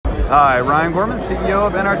Hi, Ryan Gorman, CEO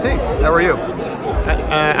of NRT. How are you?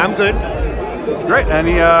 I'm good. Great.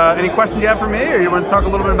 Any questions you have for me, or you want to talk a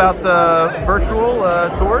little bit about virtual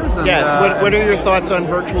tours? Yes. What are your thoughts on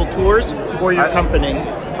virtual tours for your company?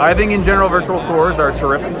 I think in general virtual tours are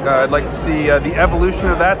terrific. I'd like to see the evolution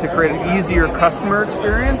of that to create an easier customer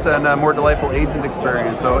experience and a more delightful agent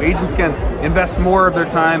experience. So agents can invest more of their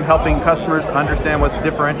time helping customers to understand what's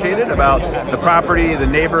differentiated about the property, the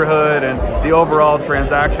neighborhood, and the overall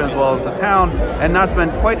transaction as well as the town, and not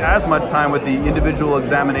spend quite as much time with the individual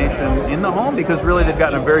examination in the home because really they've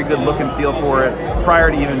gotten a very good look and feel for it prior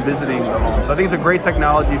to even visiting the home. So I think it's a great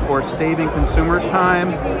technology for saving consumers time,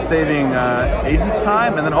 saving agents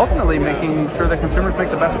time, and then ultimately making sure that consumers make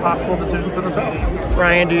the best possible decision for themselves.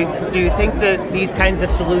 Ryan, do you think that these kinds of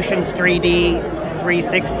solutions, 3D,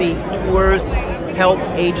 360 tours, help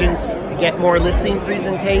agents get more listing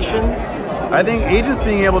presentations? I think agents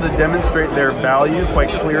being able to demonstrate their value quite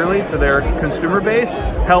clearly to their consumer base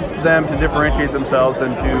helps them to differentiate themselves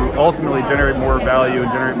and to ultimately generate more value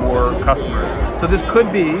and generate more customers. So this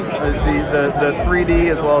could be the 3D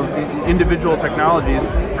as well as individual technologies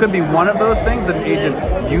could be one of those things that an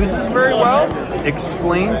agent uses very well,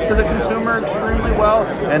 explains to the consumer extremely well,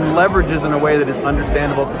 and leverages in a way that is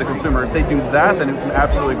understandable to the consumer. If they do that, then it can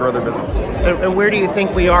absolutely grow their business. And where do you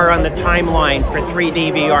think we are on the timeline for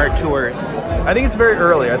 3D VR tours? I think it's very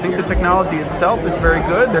early. I think the technology itself is very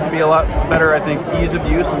good. There can be a lot better, I think, ease of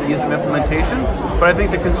use and ease of implementation. But I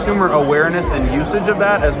think the consumer awareness and usage of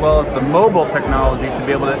that, as well as the mobile technology to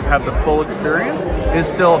be able to have the full experience,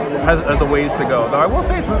 is still has a ways to go. Though I will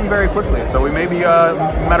say it's moving very quickly. So we may be a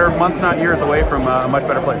matter of months, not years, away from a much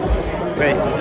better place. Great.